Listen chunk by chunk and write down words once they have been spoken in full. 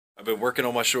I've been working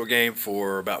on my short game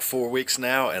for about 4 weeks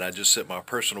now, and I just set my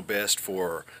personal best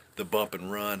for the bump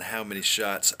and run, how many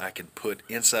shots I can put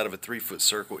inside of a 3-foot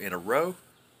circle in a row.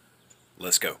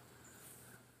 Let's go.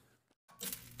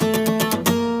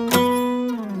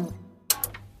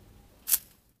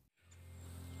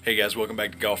 Hey guys, welcome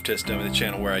back to Golf Test Dummy, the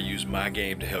channel where I use my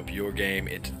game to help your game.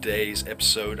 In today's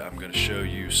episode, I'm going to show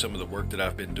you some of the work that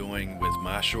I've been doing with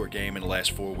my short game in the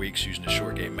last 4 weeks using the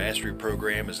Short Game Mastery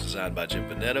program as designed by Jim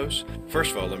Venetos.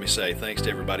 First of all, let me say thanks to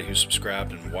everybody who's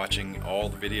subscribed and watching all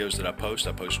the videos that I post.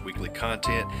 I post weekly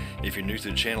content. If you're new to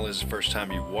the channel, this is the first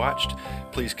time you've watched,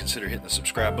 please consider hitting the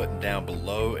subscribe button down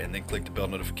below and then click the bell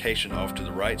notification off to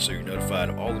the right so you're notified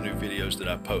of all the new videos that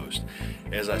I post.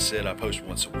 As I said, I post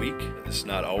once a week. It's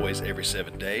not always every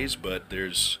 7 days, but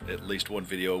there's at least one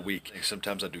video a week.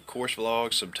 Sometimes I do course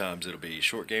vlogs, sometimes it'll be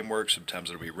short game work, sometimes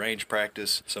it'll be range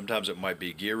practice, sometimes it might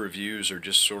be gear reviews or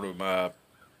just sort of my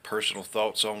personal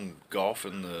thoughts on golf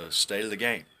and the state of the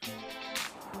game.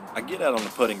 I get out on the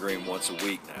putting green once a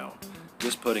week now.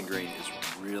 This putting green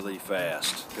is really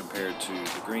fast compared to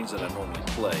the greens that I normally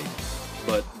play.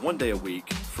 But one day a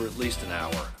week, for at least an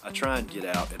hour, I try and get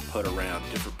out and putt around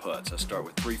different putts. I start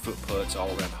with 3-foot putts all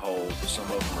around the hole. Some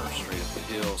of them are straight up the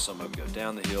hill, some of them go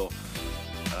down the hill.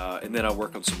 And then I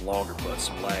work on some longer putts,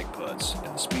 some lag putts.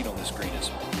 And the speed on this green is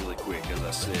really quick, as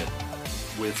I said.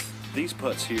 With these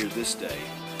putts here this day,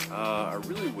 I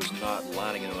really was not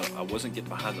lining it up. I wasn't getting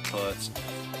behind the putts.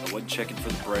 I wasn't checking for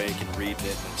the break and reading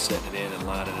it and setting it in and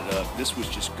lining it up. This was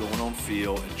just going on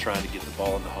feel and trying to get the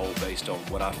ball in the hole based on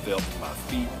what I felt in my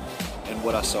feet and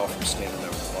what I saw from standing over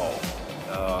the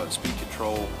ball. Speed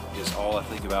control is all I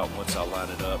think about once I line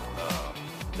it up.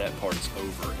 That part is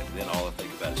over, and then all I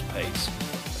think about is pace.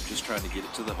 I'm just trying to get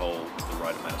it to the hole with the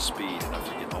right amount of speed, and I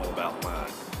forget all about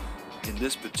line. In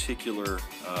this particular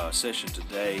session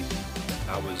today,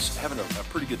 I was having a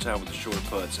pretty good time with the short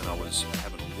putts, and I was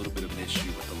having a little bit of an issue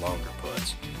with the longer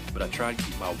putts. But I tried to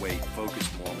keep my weight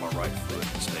focused more on my right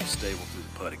foot and stay stable through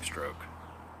the putting stroke.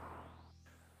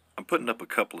 I'm putting up a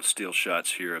couple of still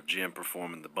shots here of Jim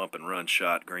performing the bump and run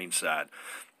shot greenside.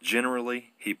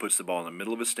 Generally, he puts the ball in the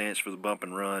middle of his stance for the bump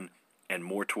and run and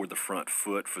more toward the front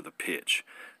foot for the pitch.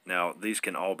 Now, these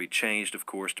can all be changed, of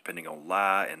course, depending on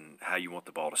lie and how you want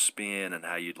the ball to spin and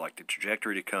how you'd like the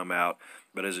trajectory to come out.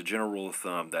 But as a general rule of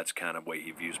thumb, that's kind of the way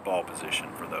he views ball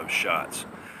position for those shots.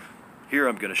 Here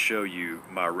I'm going to show you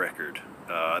my record.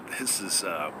 This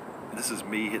is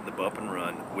me hitting the bump and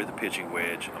run with a pitching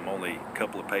wedge. I'm only a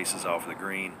couple of paces off the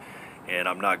green, and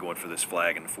I'm not going for this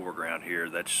flag in the foreground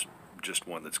here. That's just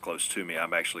one that's close to me.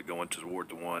 I'm actually going toward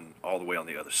the one all the way on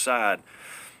the other side.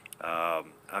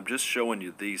 I'm just showing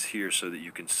you these here so that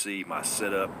you can see my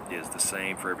setup is the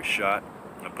same for every shot.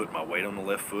 I'm putting my weight on the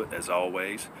left foot as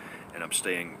always, and I'm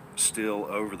staying still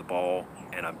over the ball,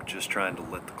 and I'm just trying to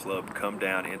let the club come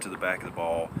down into the back of the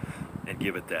ball and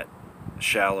give it that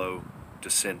shallow,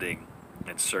 descending,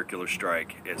 and circular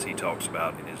strike as he talks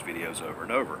about in his videos over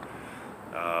and over.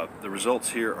 The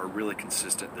results here are really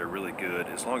consistent. They're really good.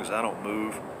 As long as I don't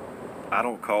move, I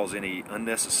don't cause any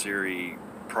unnecessary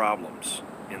problems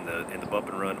in the bump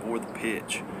and run or the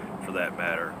pitch for that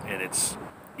matter, and it's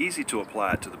easy to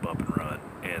apply it to the bump and run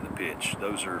and the pitch.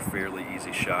 Those are fairly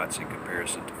easy shots in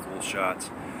comparison to full shots.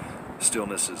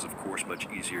 Stillness is of course much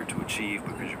easier to achieve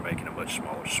because you're making a much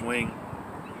smaller swing.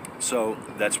 So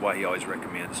that's why he always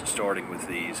recommends starting with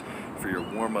these for your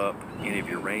warm-up, any of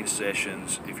your range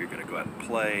sessions. If you're going to go out and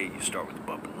play, you start with the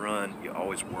bump and run. You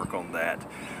always work on that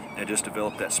and just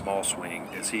develop that small swing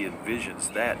as he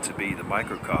envisions that to be the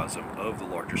microcosm of the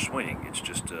larger swing. It's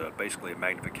just basically a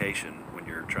magnification when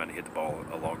you're trying to hit the ball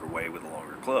a longer way with a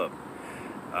longer club.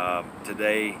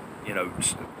 Today, you know,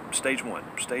 stage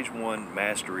one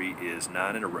mastery is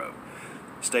 9 in a row.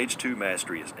 Stage 2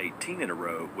 mastery is 18 in a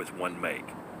row with one make.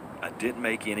 I didn't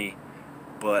make any,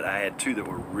 but I had 2 that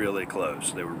were really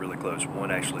close. They were really close. One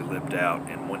actually lipped out,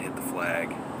 and one hit the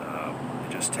flag.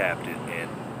 Just tapped it and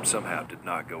somehow did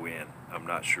not go in. I'm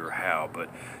not sure how,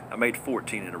 but I made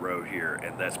 14 in a row here,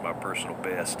 and that's my personal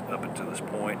best up until this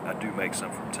point. I do make some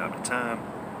from time to time,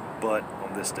 but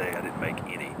on this day I didn't make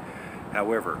any.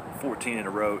 However, 14 in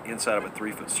a row inside of a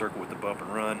 3-foot circle with the bump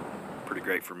and run, pretty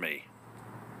great for me.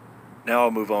 Now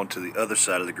I'll move on to the other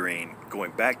side of the green,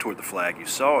 going back toward the flag you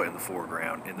saw in the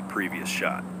foreground in the previous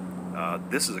shot.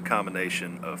 This is a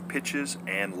combination of pitches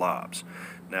and lobs.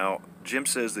 Now, Jim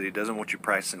says that he doesn't want you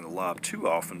practicing the lob too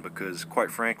often because, quite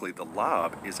frankly, the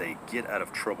lob is a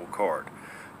get-out-of-trouble card.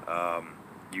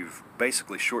 You've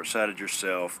basically short-sighted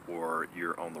yourself, or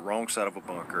you're on the wrong side of a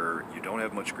bunker, you don't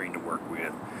have much green to work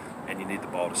with, and you need the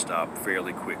ball to stop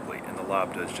fairly quickly, and the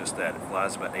lob does just that. It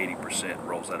flies about 80%,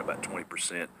 rolls out about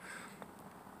 20%.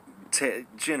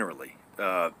 Generally,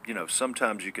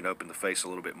 sometimes you can open the face a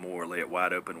little bit more, lay it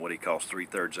wide open, what he calls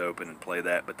 3/3 open, and play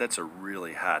that, but that's a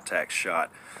really high-tax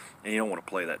shot, and you don't want to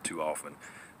play that too often.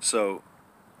 So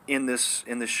in this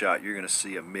shot, you're going to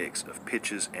see a mix of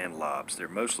pitches and lobs. They're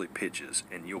mostly pitches,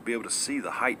 and you'll be able to see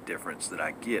the height difference that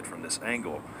I get from this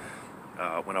angle.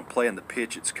 When I'm playing the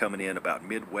pitch, it's coming in about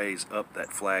midways up that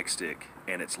flagstick,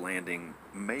 and it's landing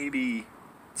maybe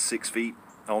 6 feet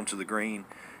onto the green,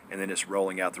 and then it's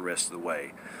rolling out the rest of the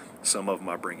way. Some of them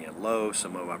I bring in low,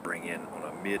 some of them I bring in on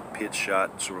a mid-pitch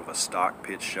shot, sort of a stock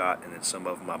pitch shot, and then some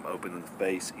of them I'm opening the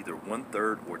face either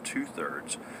 1/3 or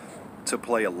 2/3 to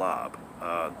play a lob.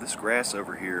 This grass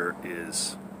over here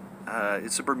is,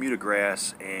 it's a Bermuda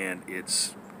grass, and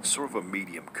it's sort of a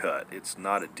medium cut. It's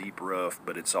not a deep rough,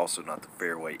 but it's also not the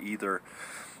fairway either.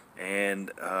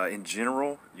 And in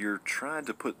general, you're trying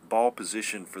to put ball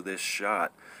position for this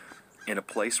shot in a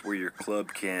place where your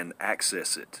club can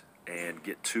access it and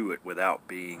get to it without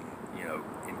being,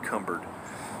 encumbered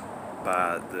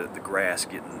by the grass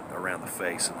getting around the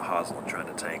face and the hosel and trying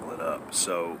to tangle it up.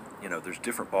 So, there's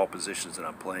different ball positions that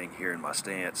I'm playing here in my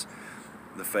stance.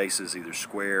 The face is either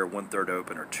square, 1/3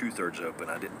 open, or 2/3 open.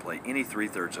 I didn't play any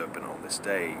 3/3 open on this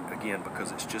day, again,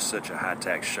 because it's just such a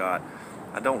high-tax shot.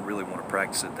 I don't really want to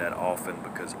practice it that often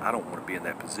because I don't want to be in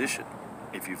that position.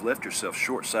 If you've left yourself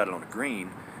short-sided on a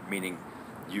green, meaning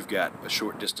you've got a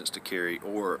short distance to carry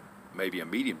or maybe a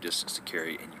medium distance to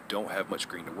carry and you don't have much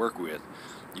green to work with,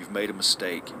 you've made a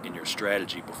mistake in your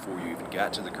strategy before you even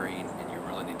got to the green, and you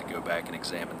really need to go back and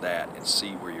examine that and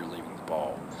see where you're leaving the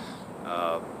ball.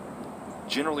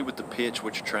 Generally with the pitch,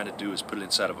 what you're trying to do is put it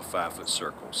inside of a 5-foot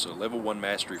circle. So level 1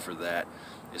 mastery for that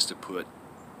is to put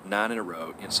 9 in a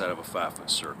row inside of a 5-foot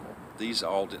circle. These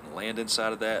all didn't land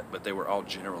inside of that, but they were all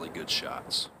generally good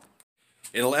shots.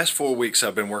 In the last 4 weeks,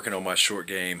 I've been working on my short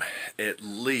game at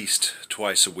least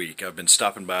twice a week. I've been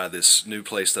stopping by this new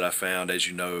place that I found, as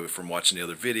you know from watching the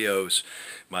other videos.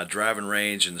 My driving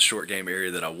range in the short game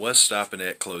area that I was stopping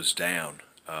at closed down.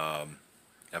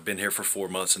 I've been here for 4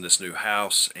 months in this new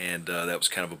house, and that was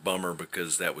kind of a bummer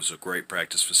because that was a great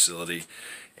practice facility,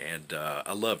 and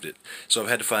I loved it. So I've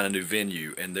had to find a new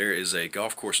venue, and there is a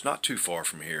golf course not too far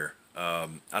from here.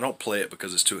 I don't play it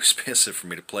because it's too expensive for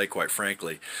me to play, quite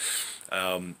frankly.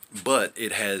 But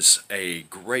it has a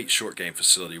great short game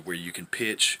facility where you can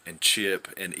pitch and chip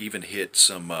and even hit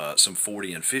some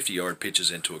 40 and 50 yard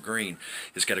pitches into a green.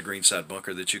 It's got a greenside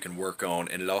bunker that you can work on,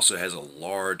 and it also has a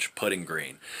large putting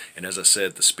green. And as I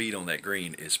said, the speed on that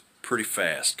green is pretty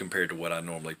fast compared to what I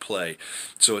normally play.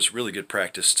 So it's really good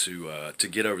practice to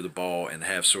get over the ball and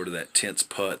have sort of that tense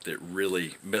putt that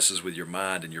really messes with your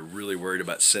mind, and you're really worried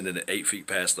about sending it 8 feet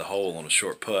past the hole on a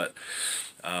short putt.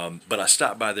 But I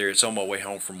stopped by there. It's on my way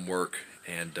home from work,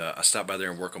 and I stop by there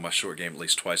and work on my short game at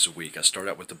least twice a week. I start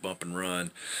out with the bump and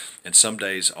run, and some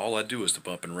days all I do is the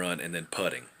bump and run and then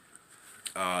putting.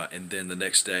 And then the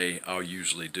next day I'll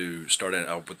usually start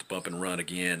out with the bump and run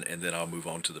again, and then I'll move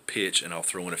on to the pitch, and I'll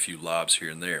throw in a few lobs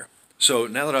here and there. So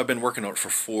now that I've been working on it for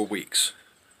 4 weeks,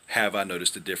 have I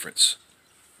noticed a difference?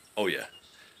 Oh yeah.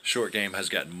 Short game has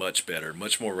gotten much better,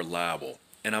 much more reliable.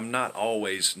 And I'm not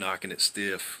always knocking it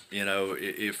stiff. You know,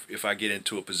 if I get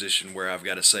into a position where I've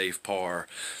got to save par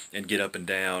and get up and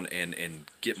down and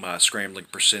get my scrambling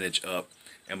percentage up,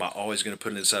 am I always going to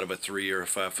put it inside of a 3 or a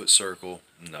 5 foot circle?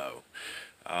 No.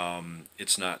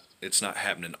 It's not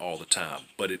happening all the time,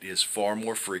 but it is far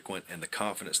more frequent, and the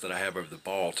confidence that I have over the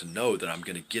ball to know that I'm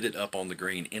going to get it up on the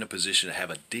green in a position to have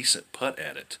a decent putt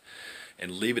at it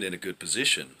and leave it in a good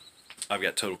position, I've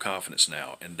got total confidence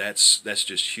now. And that's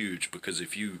just huge, because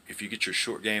if you get your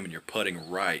short game and you're putting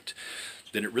right,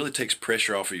 then it really takes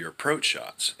pressure off of your approach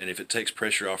shots. And if it takes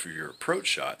pressure off of your approach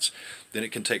shots, then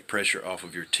it can take pressure off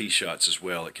of your tee shots as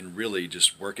well. It can really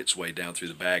just work its way down through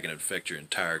the bag and affect your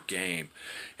entire game.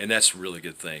 And that's a really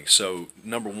good thing. So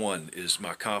number one is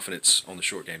my confidence on the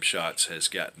short game shots has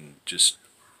gotten just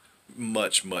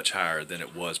much higher than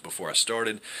it was before I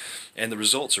started, and the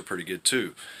results are pretty good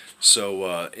too. So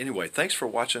anyway, thanks for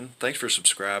watching, thanks for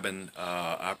subscribing.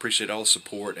 I appreciate all the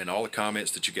support and all the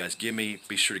comments that you guys give me.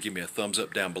 Be sure to give me a thumbs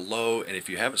up down below, and if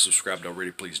you haven't subscribed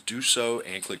already, please do so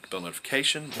and click the bell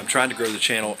notification. I'm trying to grow the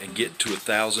channel and get to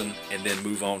 1,000 and then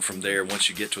move on from there. Once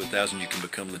you get to 1,000, you can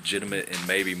become legitimate, and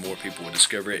maybe more people will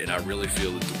discover it. And I really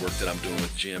feel that the work that I'm doing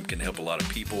with Jim can help a lot of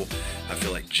people. I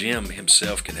feel like Jim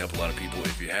himself can help a lot of people.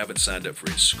 If you haven't signed up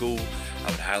for his school, I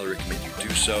would highly recommend you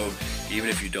do so. Even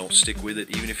if you don't stick with it,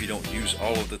 even if you don't use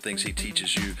all of the things he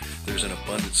teaches you, there's an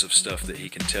abundance of stuff that he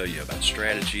can tell you about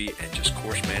strategy and just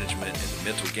course management and the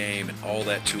mental game and all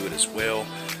that to it as well.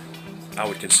 I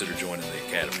would consider joining the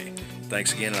academy.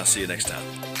 Thanks again, and I'll see you next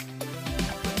time.